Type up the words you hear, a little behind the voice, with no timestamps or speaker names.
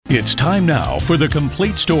It's time now for The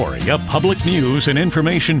Complete Story, a public news and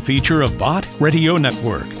information feature of Bott Radio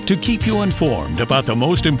Network to keep you informed about the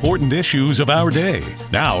most important issues of our day.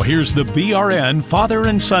 Now, here's the BRN father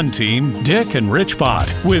and son team, Dick and Rich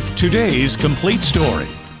Bott, with today's Complete Story.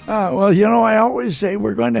 Well, you know, I always say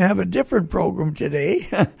we're going to have a different program today,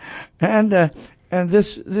 and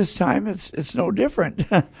this time it's no different.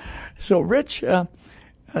 So, Rich,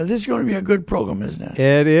 this is going to be a good program, isn't it?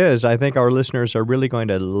 It is. I think our listeners are really going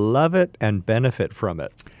to love it and benefit from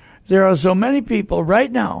it. There are so many people right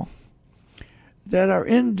now that are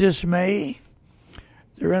in dismay.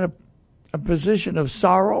 They're in a position of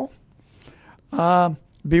sorrow,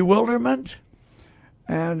 bewilderment,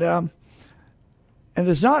 and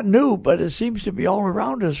it's not new, but it seems to be all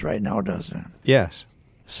around us right now, doesn't it? Yes.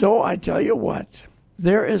 So I tell you what,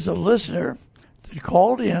 there is a listener that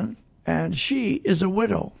called in, and she is a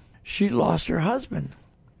widow. She lost her husband.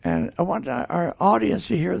 And I want our audience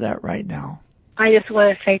to hear that right now. I just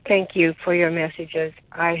want to say thank you for your messages.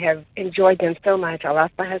 I have enjoyed them so much. I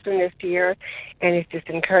lost my husband this year, and it's just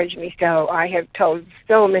encouraged me. So I have told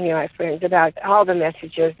so many of my friends about all the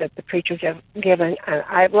messages that the preachers have given. And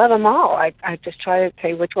I love them all. I just try to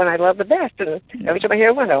say which one I love the best. And every time I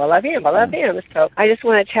hear one, I love him. I love him. So I just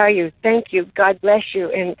want to tell you, thank you. God bless you,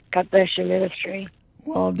 and God bless your ministry.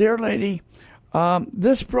 Well, dear lady,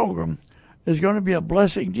 this program is going to be a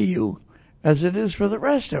blessing to you as it is for the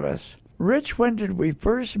rest of us. Rich, when did we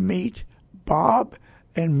first meet Bob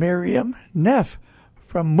and Miriam Neff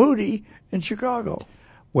from Moody in Chicago?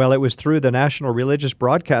 Well, it was through the National Religious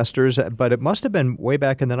Broadcasters, but it must have been way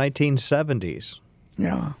back in the 1970s.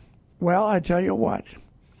 Yeah. Well, I tell you what,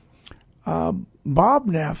 Bob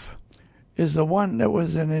Neff is the one that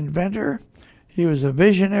was an inventor. He was a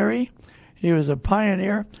visionary. He was a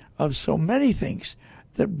pioneer of so many things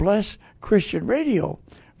that bless Christian radio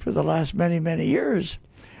for the last many, many years.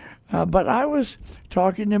 But I was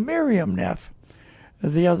talking to Miriam Neff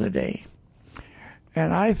the other day,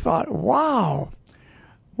 and I thought, wow,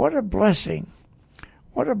 what a blessing.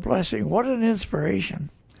 What a blessing. What an inspiration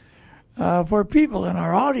for people in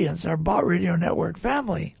our audience, our Bott Radio Network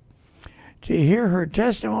family, to hear her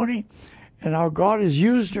testimony and how God has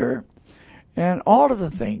used her and all of the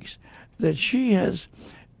things that she has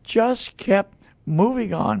just kept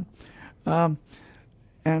moving on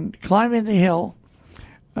and climbing the hill.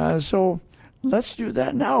 So let's do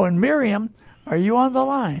that now. And Miriam, are you on the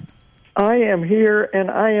line? I am here,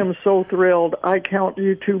 and I am so thrilled. I count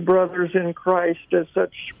you two brothers in Christ as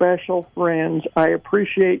such special friends. I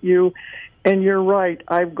appreciate you, and you're right.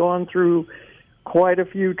 I've gone through quite a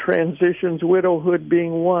few transitions, widowhood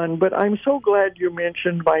being one, but I'm so glad you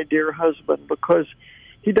mentioned my dear husband, because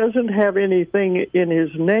he doesn't have anything in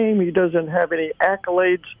his name. He doesn't have any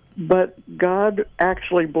accolades. But God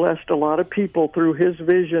actually blessed a lot of people through his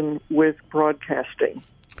vision with broadcasting.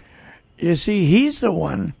 You see, he's the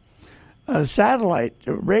one, satellite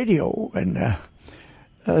radio,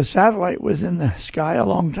 and satellite was in the sky a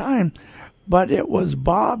long time, but it was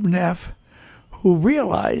Bob Neff who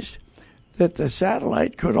realized that the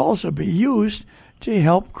satellite could also be used to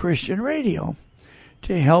help Christian radio,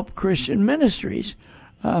 to help Christian ministries.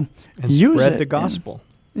 And spread the gospel.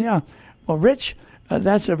 Yeah. Well, Rich,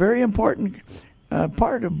 that's a very important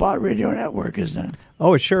part of Bott Radio Network, isn't it?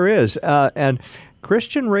 Oh, it sure is. And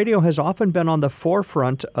Christian radio has often been on the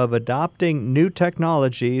forefront of adopting new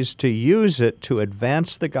technologies to use it to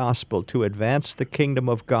advance the gospel, to advance the kingdom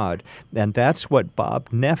of God. And that's what Bob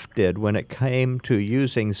Neff did when it came to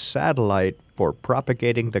using satellite for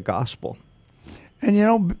propagating the gospel. And, you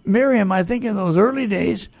know, Miriam, I think in those early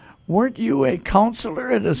days, weren't you a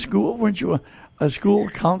counselor at a school? Weren't you a school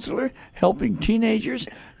counselor helping teenagers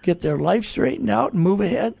get their life straightened out and move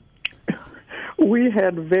ahead? We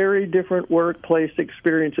had very different workplace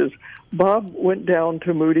experiences. Bob went down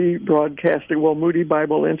to Moody Broadcasting, Moody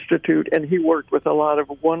Bible Institute, and he worked with a lot of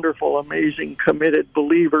wonderful, amazing, committed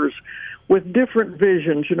believers with different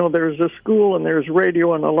visions. You know, there's a school and there's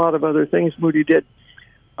radio and a lot of other things Moody did.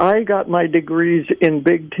 I got my degrees in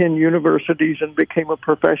Big Ten universities and became a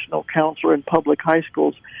professional counselor in public high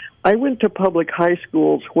schools. I went to public high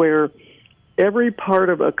schools where every part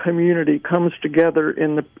of a community comes together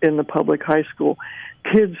in the public high school.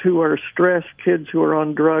 Kids who are stressed, kids who are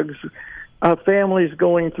on drugs, families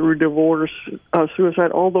going through divorce,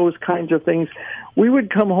 suicide, all those kinds of things. We would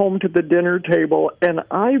come home to the dinner table, and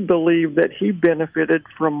I believe that he benefited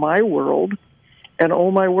from my world. And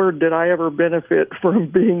oh my word, did I ever benefit from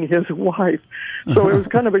being his wife. So it was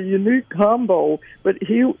kind of a unique combo, but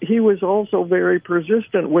he was also very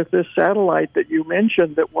persistent with this satellite that you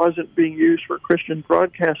mentioned that wasn't being used for Christian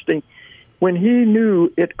broadcasting. when he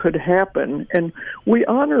knew it could happen. And we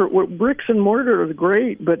honor bricks and mortar is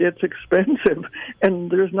great, but it's expensive, and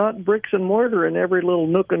there's not bricks and mortar in every little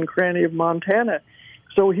nook and cranny of Montana.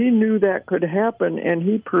 So he knew that could happen, and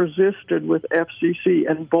he persisted with FCC,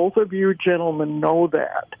 and both of you gentlemen know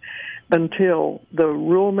that until the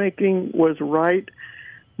rulemaking was right.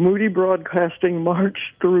 Moody Broadcasting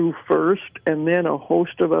marched through first, and then a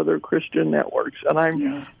host of other Christian networks. And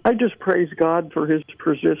I just praise God for his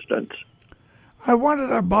persistence. I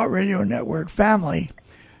wanted our Bott Radio Network family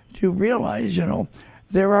to realize,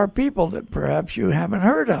 there are people that perhaps you haven't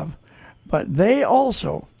heard of, but they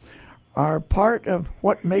also are part of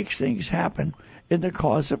what makes things happen in the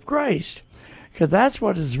cause of Christ. Because that's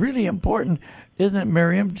what is really important, isn't it,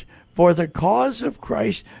 Miriam? For the cause of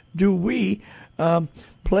Christ, do we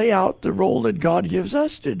play out the role that God gives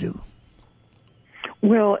us to do?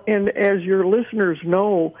 Well, and as your listeners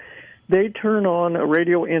know, they turn on a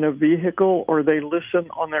radio in a vehicle or they listen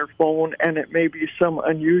on their phone, and it may be some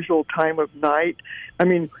unusual time of night. I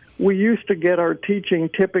mean, we used to get our teaching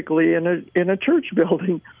typically in a church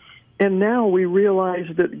building, and now we realize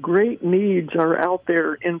that great needs are out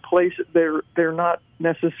there in places. They're not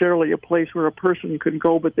necessarily a place where a person can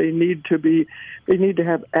go, but they need to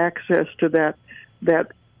have access to that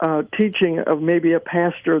teaching of maybe a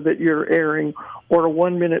pastor that you're airing, or a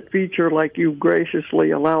 1-minute feature like you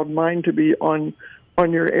graciously allowed mine to be on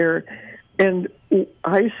your air. And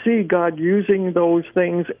I see God using those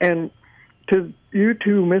things. And to you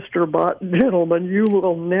two, Mr. Bott, gentlemen, you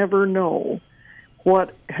will never know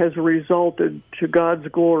what has resulted to God's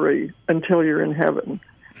glory until you're in heaven.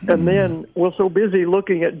 And then we're so busy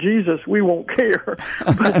looking at Jesus, we won't care.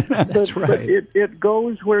 That's right. But it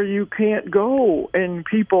goes where you can't go, and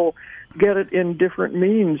people get it in different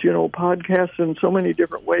means, podcasts in so many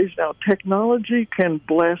different ways now. Technology can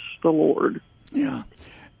bless the Lord. Yeah.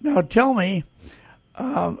 Now tell me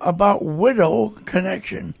about Widow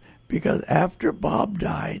Connection, because after Bob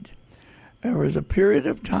died, there was a period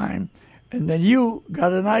of time, and then you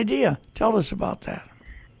got an idea. Tell us about that.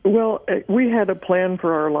 Well, we had a plan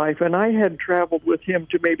for our life, and I had traveled with him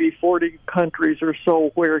to maybe 40 countries or so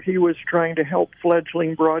where he was trying to help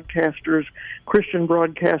fledgling broadcasters, Christian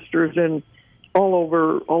broadcasters, in all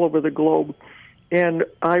over the globe. And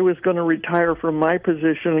I was going to retire from my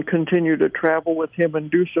position and continue to travel with him and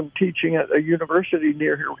do some teaching at a university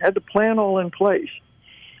near here. We had the plan all in place.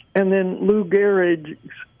 And then Lou Gehrig's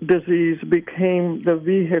disease became the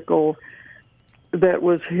vehicle that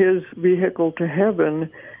was his vehicle to heaven,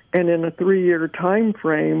 and in a 3-year time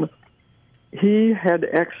frame, he had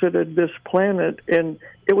exited this planet, and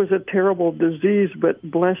it was a terrible disease, but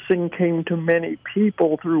blessing came to many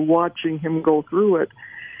people through watching him go through it.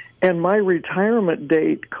 And my retirement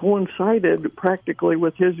date coincided practically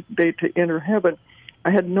with his date to enter heaven.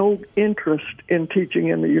 I had no interest in teaching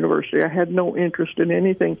in the university. I had no interest in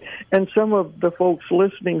anything. And some of the folks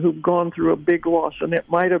listening who've gone through a big loss, and it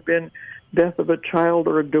might have been death of a child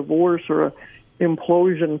or a divorce or a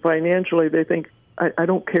implosion financially, they think, I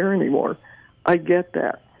don't care anymore. I get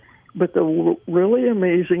that. But the really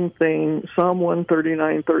amazing thing, Psalm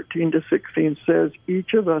 139:13-16 says,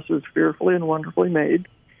 each of us is fearfully and wonderfully made,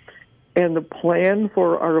 and the plan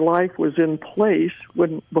for our life was in place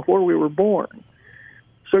before we were born.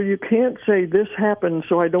 So you can't say this happened,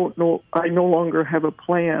 so I no longer have a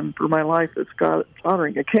plan for my life that's God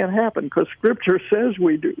honoring. It can't happen because Scripture says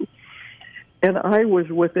we do. And I was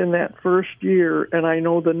within that first year, and I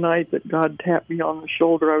know the night that God tapped me on the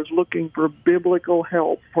shoulder, I was looking for biblical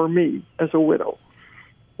help for me as a widow.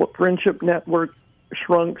 Friendship Network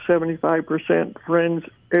shrunk 75%. Friends,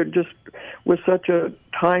 it just was such a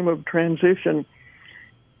time of transition.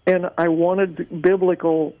 And I wanted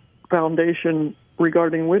biblical foundation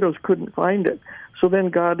regarding widows, couldn't find it. So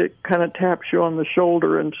then God kind of taps you on the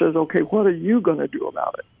shoulder and says, okay, what are you going to do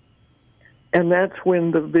about it? And that's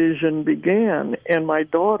when the vision began. And my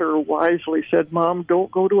daughter wisely said, Mom,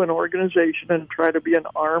 don't go to an organization and try to be an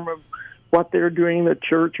arm of what they're doing in the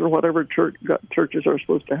church or whatever churches are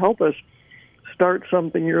supposed to help us. Start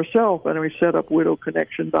something yourself. And we set up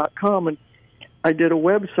widowconnection.com. And I did a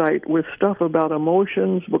website with stuff about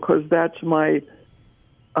emotions because that's my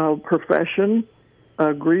profession,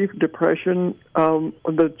 grief, depression,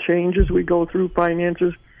 the changes we go through,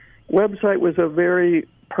 finances. Website was a very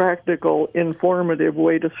practical, informative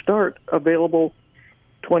way to start, available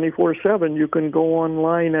 24/7. You can go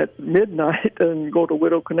online at midnight and go to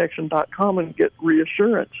widowconnection.com and get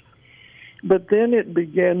reassurance. But then it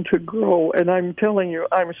began to grow, and I'm telling you,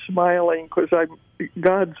 I'm smiling because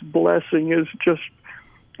God's blessing is just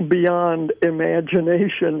beyond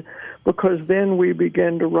imagination, because then we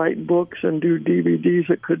began to write books and do DVDs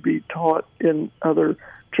that could be taught in other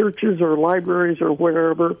churches or libraries or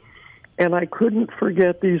wherever. And I couldn't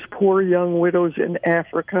forget these poor young widows in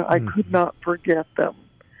Africa. I could not forget them.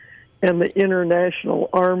 And the international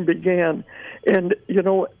arm began. And, you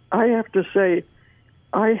know, I have to say,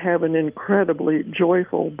 I have an incredibly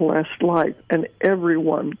joyful, blessed life, and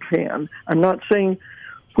everyone can. I'm not saying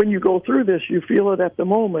when you go through this, you feel it at the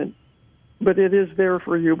moment, but it is there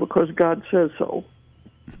for you because God says so.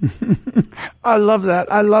 I love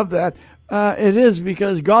that. I love that. It is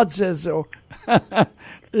because God says so.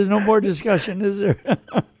 There's no more discussion, is there?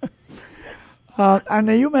 And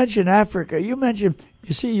you mentioned Africa. You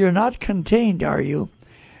see, you're not contained, are you?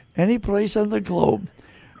 Any place on the globe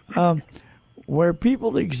where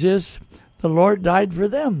people exist, the Lord died for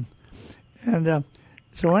them. And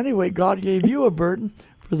so anyway, God gave you a burden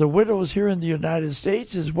for the widows here in the United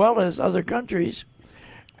States as well as other countries.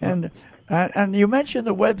 And you mentioned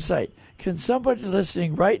the website. Can somebody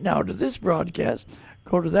listening right now to this broadcast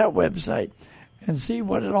go to that website and see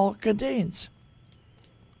what it all contains?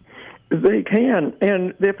 They can.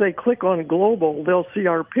 And if they click on global, they'll see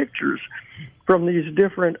our pictures from these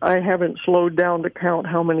different, I haven't slowed down to count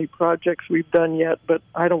how many projects we've done yet, but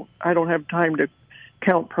I don't have time to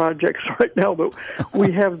count projects right now, but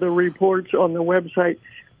we have the reports on the website.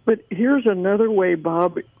 But here's another way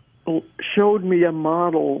Bob showed me a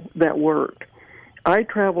model that worked. I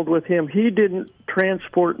traveled with him. He didn't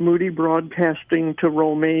transport Moody Broadcasting to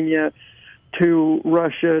Romania, to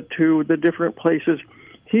Russia, to the different places.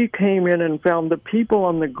 He came in and found the people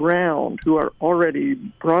on the ground who are already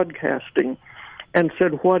broadcasting and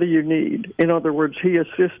said, what do you need? In other words, he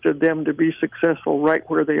assisted them to be successful right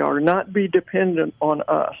where they are, not be dependent on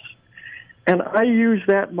us. And I use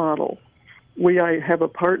that model. I have a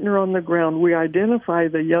partner on the ground. We identify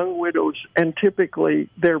the young widows, and typically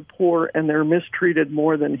they're poor and they're mistreated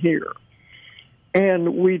more than here.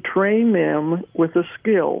 And we train them with a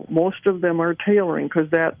skill. Most of them are tailoring because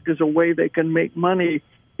that is a way they can make money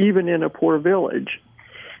even in a poor village.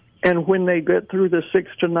 And when they get through the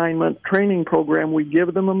 6 to 9 month training program, we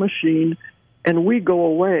give them a machine and we go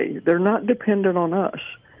away. They're not dependent on us.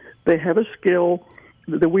 They have a skill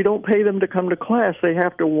that we don't pay them to come to class. They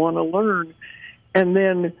have to want to learn. And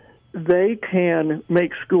then they can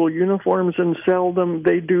make school uniforms and sell them.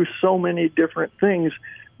 They do so many different things.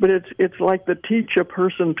 But it's like the teach a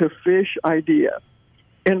person to fish idea.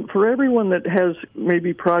 And for everyone that has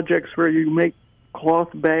maybe projects where you make cloth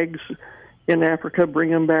bags in Africa, bring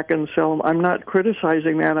them back and sell them, I'm not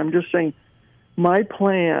criticizing that. I'm just saying my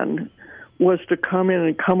plan was to come in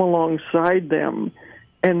and come alongside them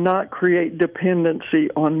and not create dependency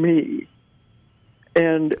on me.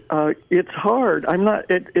 And it's hard.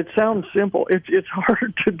 It sounds simple. It's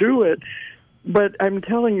hard to do it. But I'm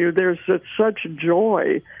telling you, there's such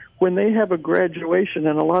joy when they have a graduation,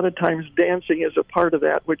 and a lot of times dancing is a part of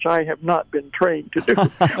that, which I have not been trained to do.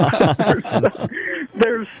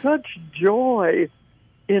 There's such joy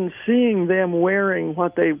in seeing them wearing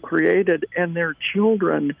what they've created, and their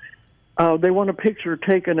children, they want a picture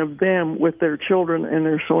taken of them with their children and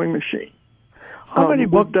their sewing machine. How many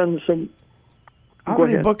books? We've done some. How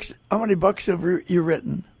many books have you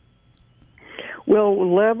written? Well,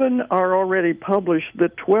 11 are already published. The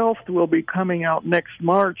 12th will be coming out next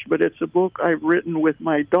March, but it's a book I've written with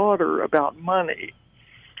my daughter about money.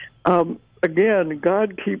 Again,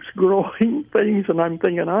 God keeps growing things, and I'm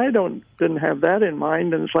thinking didn't have that in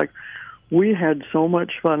mind. And it's like we had so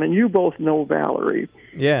much fun, and you both know Valerie.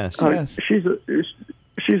 Yes, yes.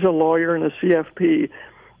 She's a lawyer and a CFP.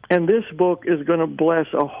 And this book is going to bless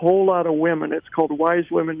a whole lot of women. It's called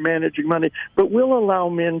Wise Women Managing Money, but we'll allow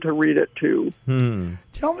men to read it too.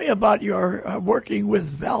 Tell me about your working with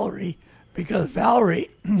Valerie, because Valerie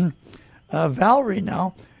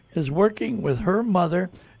now is working with her mother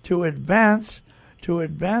to advance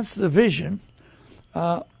the vision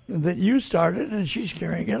that you started, and she's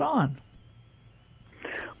carrying it on.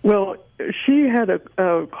 Well, she had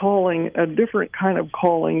a calling, a different kind of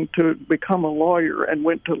calling to become a lawyer, and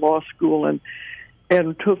went to law school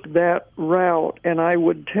and took that route. And I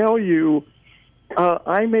would tell you,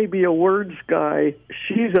 I may be a words guy.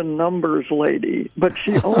 She's a numbers lady, but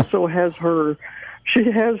she also has her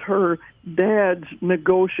dad's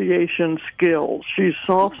negotiation skills. She's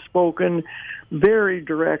soft-spoken, very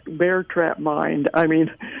direct, bear trap mind. I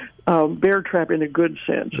mean, bear trap in a good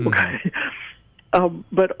sense, okay?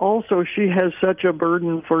 But also she has such a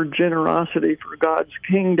burden for generosity for God's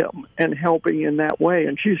kingdom and helping in that way.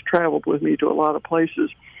 And she's traveled with me to a lot of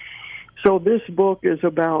places. So this book is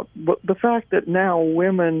about the fact that now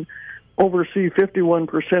women oversee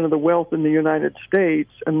 51% of the wealth in the United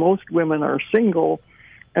States, and most women are single,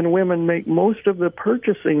 and women make most of the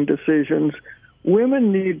purchasing decisions,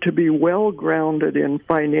 women need to be well grounded in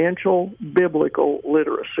financial biblical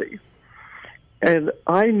literacy. And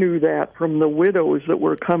I knew that from the widows that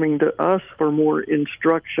were coming to us for more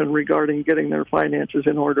instruction regarding getting their finances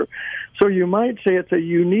in order. So you might say it's a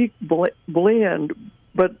unique blend,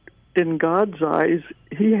 but in God's eyes,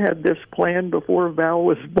 He had this plan before Val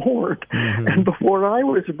was born and before I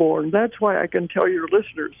was born. That's why I can tell your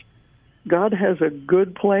listeners, God has a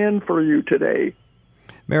good plan for you today.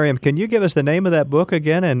 Miriam, can you give us the name of that book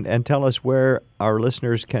again and tell us where our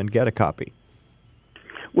listeners can get a copy?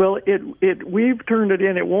 Well, we've turned it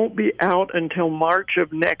in. It won't be out until March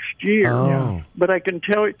of next year. Oh. But I can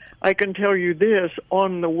tell you this,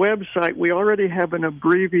 on the website we already have an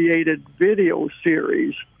abbreviated video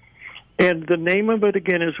series. And the name of it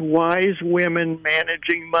again is Wise Women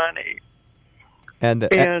Managing Money. And the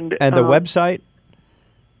website?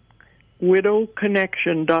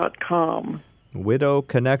 widowconnection.com.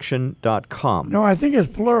 widowconnection.com. No, I think it's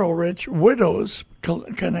plural, Rich.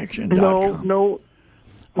 Widowsconnection.com. No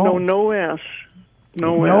S.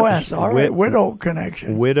 No S. All right, Widow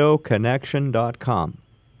Connection. Widowconnection.com.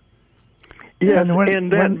 Yes,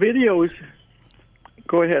 and videos.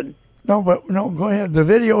 Go ahead. No, go ahead. The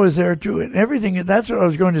video is there too, and everything. That's what I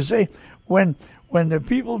was going to say. When the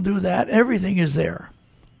people do that, everything is there.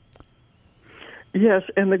 Yes,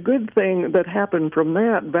 and the good thing that happened from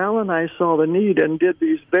that, Val and I saw the need and did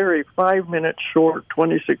these very 5-minute short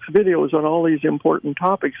 26 videos on all these important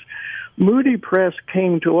topics. Moody Press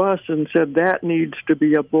came to us and said that needs to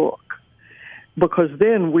be a book, because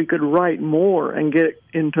then we could write more and get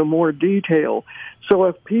into more detail. So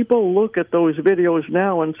if people look at those videos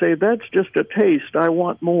now and say, that's just a taste, I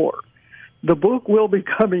want more, the book will be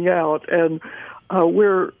coming out. And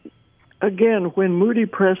when Moody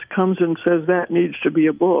Press comes and says that needs to be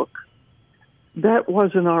a book, that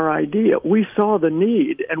wasn't our idea. We saw the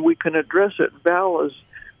need, and we can address it. Val is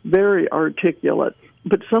very articulate,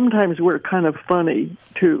 but sometimes we're kind of funny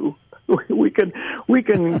too. We can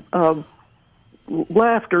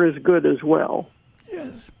laughter is good as well.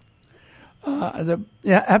 Yes.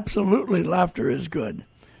 Absolutely, laughter is good.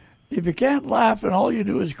 If you can't laugh and all you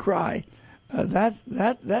do is cry,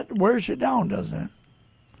 that wears you down, doesn't it?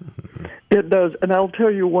 It does, and I'll tell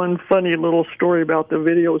you one funny little story about the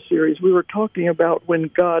video series. We were talking about when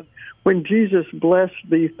Jesus blessed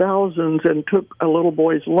the thousands and took a little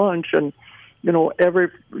boy's lunch, and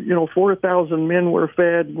 4,000 men were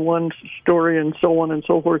fed, one story, and so on and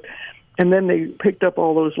so forth. And then they picked up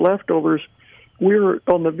all those leftovers. We were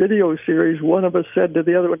on the video series. One of us said to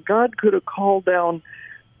the other one, God could have called down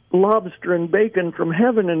lobster and bacon from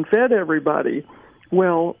heaven and fed everybody.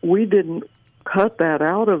 Well, we didn't cut that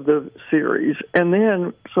out of the series. And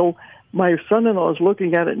then, so my son-in-law is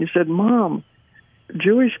looking at it, and he said, Mom,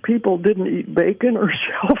 Jewish people didn't eat bacon or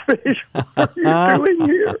shellfish. What are you doing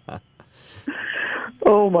here?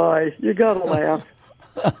 Oh, my. You got to laugh.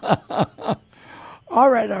 All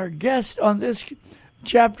right, our guest on this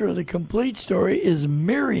chapter of the complete story is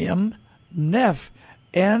Miriam Neff,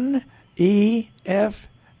 N-E-F-F.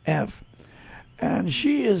 And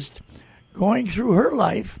she is going through her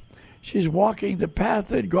life. She's walking the path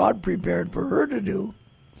that God prepared for her to do.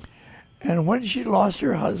 And when she lost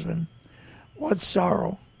her husband, what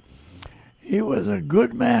sorrow. He was a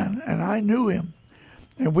good man, and I knew him.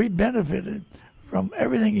 And we benefited from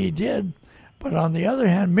everything he did. But on the other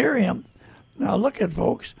hand, Miriam, now look at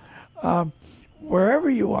folks, wherever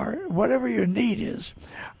you are, whatever your need is,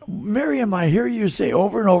 Miriam, I hear you say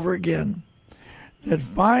over and over again that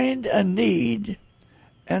find a need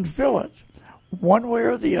and fill it. One way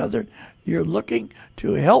or the other, you're looking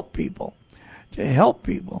to help people, to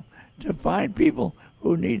find people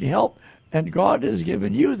who need help, and God has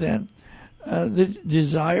given you then the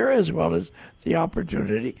desire as well as the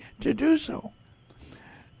opportunity to do so.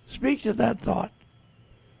 Speak to that thought.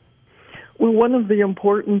 Well, one of the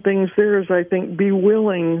important things there is, I think, be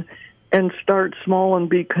willing and start small and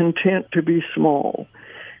be content to be small.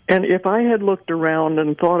 And if I had looked around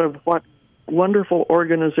and thought of what wonderful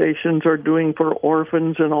organizations are doing for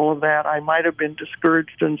orphans and all of that, I might have been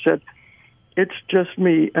discouraged and said, it's just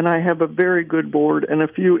me, and I have a very good board and a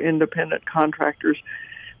few independent contractors.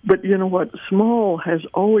 But you know what? Small has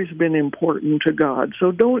always been important to God.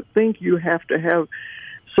 So don't think you have to have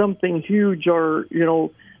something huge or,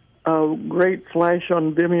 great flash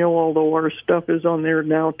on Vimeo, although our stuff is on there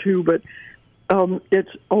now too. But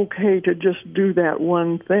it's okay to just do that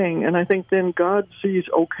one thing. And I think then God sees,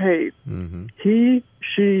 okay, she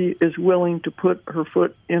is willing to put her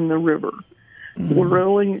foot in the river.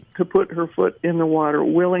 willing to put her foot in the water,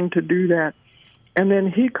 willing to do that. And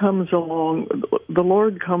then he comes along, the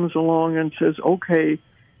Lord comes along and says, okay,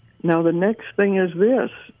 now the next thing is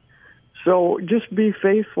this. So just be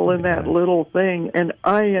faithful in that little thing. And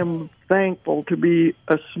I am thankful to be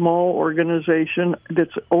a small organization.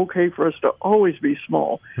 That's okay for us to always be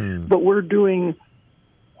small. But we're doing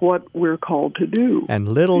what we're called to do. And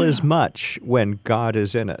little is much when God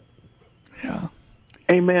is in it. Yeah.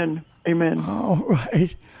 Amen. Amen. All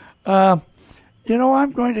right. I'm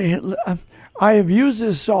going to hit... I have used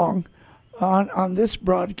this song on this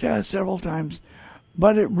broadcast several times,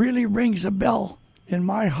 but it really rings a bell in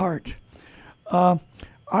my heart. I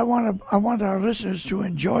want our listeners to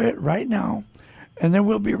enjoy it right now, and then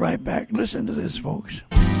we'll be right back. Listen to this, folks.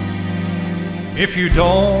 If you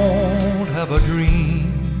don't have a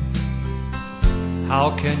dream,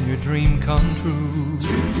 how can your dream come true?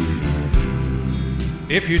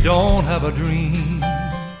 If you don't have a dream,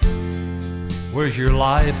 where's your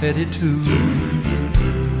life headed to?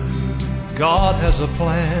 God has a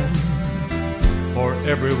plan for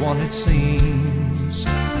everyone, it seems,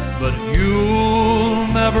 but you'll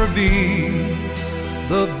never be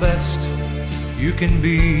the best you can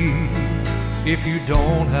be if you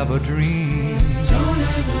don't have a dream. Don't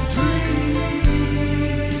have a dream.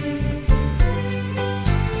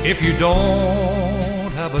 If you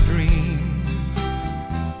don't have a dream,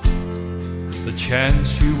 the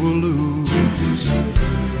chance you will lose.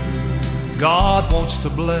 God wants to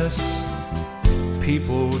bless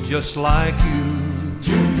people just like you.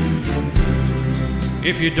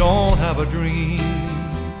 If you don't have a dream,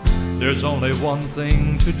 there's only one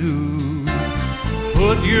thing to do.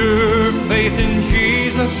 Put your faith in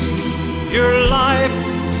Jesus, your life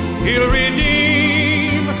He'll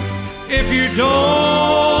redeem. If you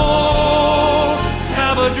don't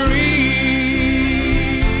have a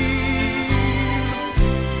dream,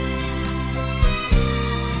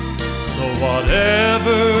 so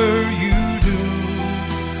whatever you do,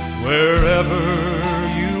 wherever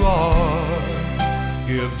you are,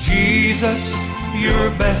 give Jesus your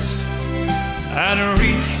best and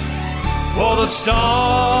reach for the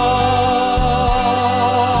stars.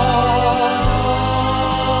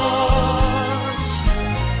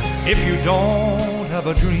 If you don't have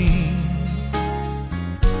a dream,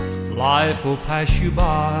 life will pass you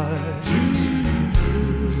by.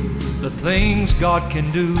 The things God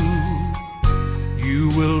can do, you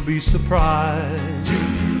will be surprised.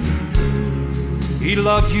 He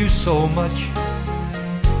loved you so much,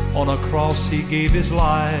 on a cross He gave His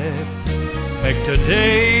life. Make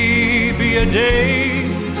today be a day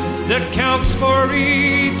that counts for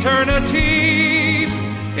eternity.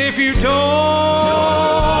 If you don't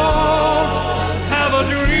have a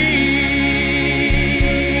dream,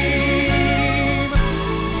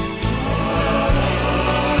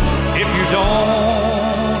 if you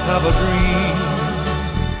don't have a dream,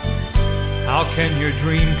 how can your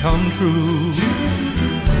dream come true?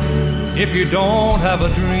 If you don't have a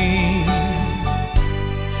dream,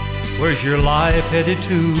 where's your life headed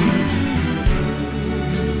to?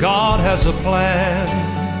 God has a plan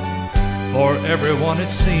for everyone, it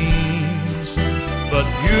seems, but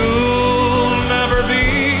you'll never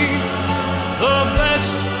be the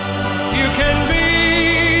best you can be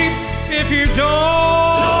if you don't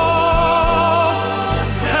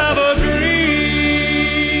have a dream.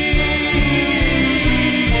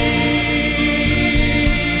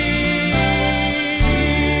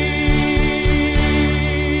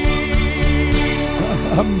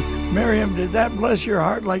 Miriam, did that bless your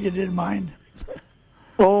heart like it did mine?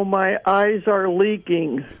 Oh, my eyes are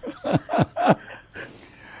leaking.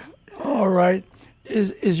 All right.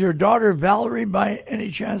 Is your daughter Valerie by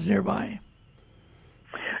any chance nearby?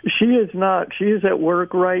 She is not. She is at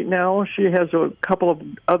work right now. She has a couple of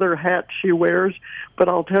other hats she wears, but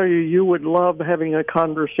I'll tell you, you would love having a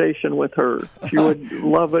conversation with her. She would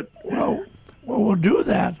love it. Well, we'll do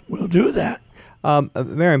that. We'll do that.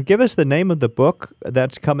 Miriam, give us the name of the book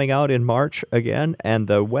that's coming out in March again and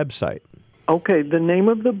the website. Okay, the name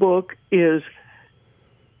of the book is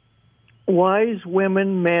Wise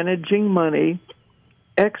Women Managing Money,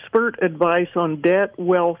 Expert Advice on Debt,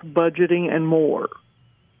 Wealth, Budgeting, and More.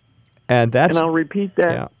 And I'll repeat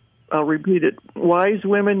that. Yeah. I'll repeat it. Wise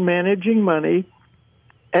Women Managing Money,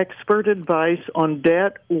 Expert Advice on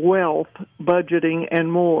Debt, Wealth, Budgeting,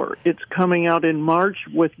 and More. It's coming out in March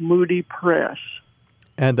with Moody Press.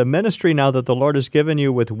 And the ministry now that the Lord has given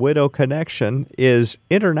you with Widow Connection is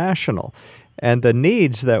international. And the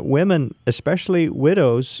needs that women, especially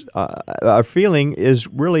widows, are feeling is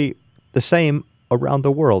really the same around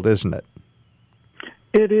the world, isn't it?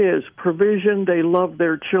 It is provision. They love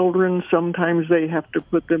their children. Sometimes they have to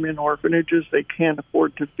put them in orphanages. They can't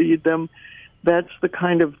afford to feed them. That's the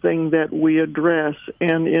kind of thing that we address.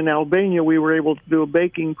 And in Albania, we were able to do a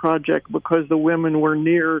baking project because the women were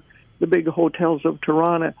near the big hotels of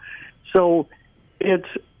Tirana. So it's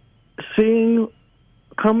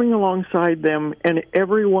coming alongside them, and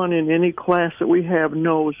everyone in any class that we have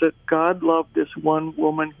knows that God loved this one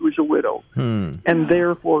woman who's a widow. And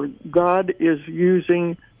therefore, God is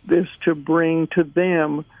using this to bring to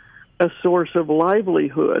them a source of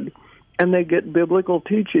livelihood, and they get biblical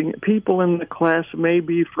teaching. People in the class may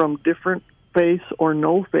be from different faiths or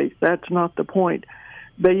no faith. That's not the point.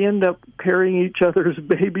 They end up carrying each other's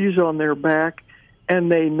babies on their back,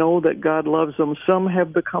 and they know that God loves them. Some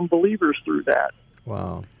have become believers through that.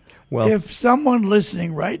 Wow. Well, if someone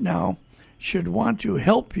listening right now should want to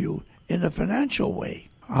help you in a financial way,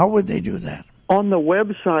 how would they do that? On the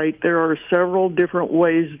website, there are several different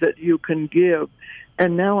ways that you can give.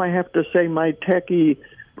 And now I have to say my techie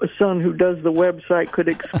son who does the website could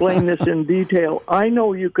explain this in detail. I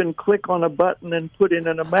know you can click on a button and put in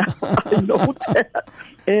an amount. I know that.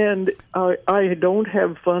 And I don't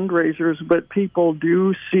have fundraisers, but people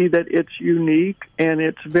do see that it's unique and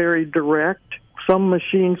it's very direct. Some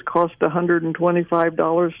machines cost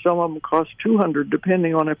 $125. Some of them cost $200,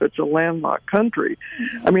 depending on if it's a landlocked country.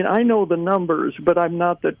 I mean, I know the numbers, but I'm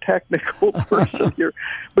not the technical person here.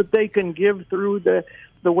 But they can give through the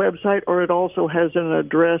website, or it also has an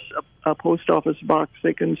address, a post office box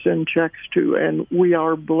they can send checks to. And we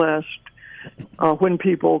are blessed when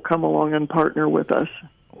people come along and partner with us.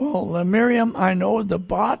 Well, Miriam, I know the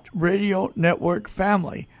Bott Radio Network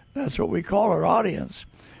family. That's what we call our audience.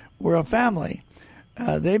 We're a family.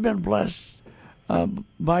 They've been blessed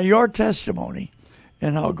by your testimony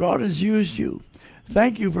and how God has used you.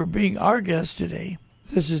 Thank you for being our guest today.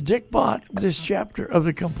 This is Dick Bott, this chapter of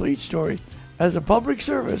The Complete Story, as a public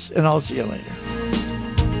service, and I'll see you later.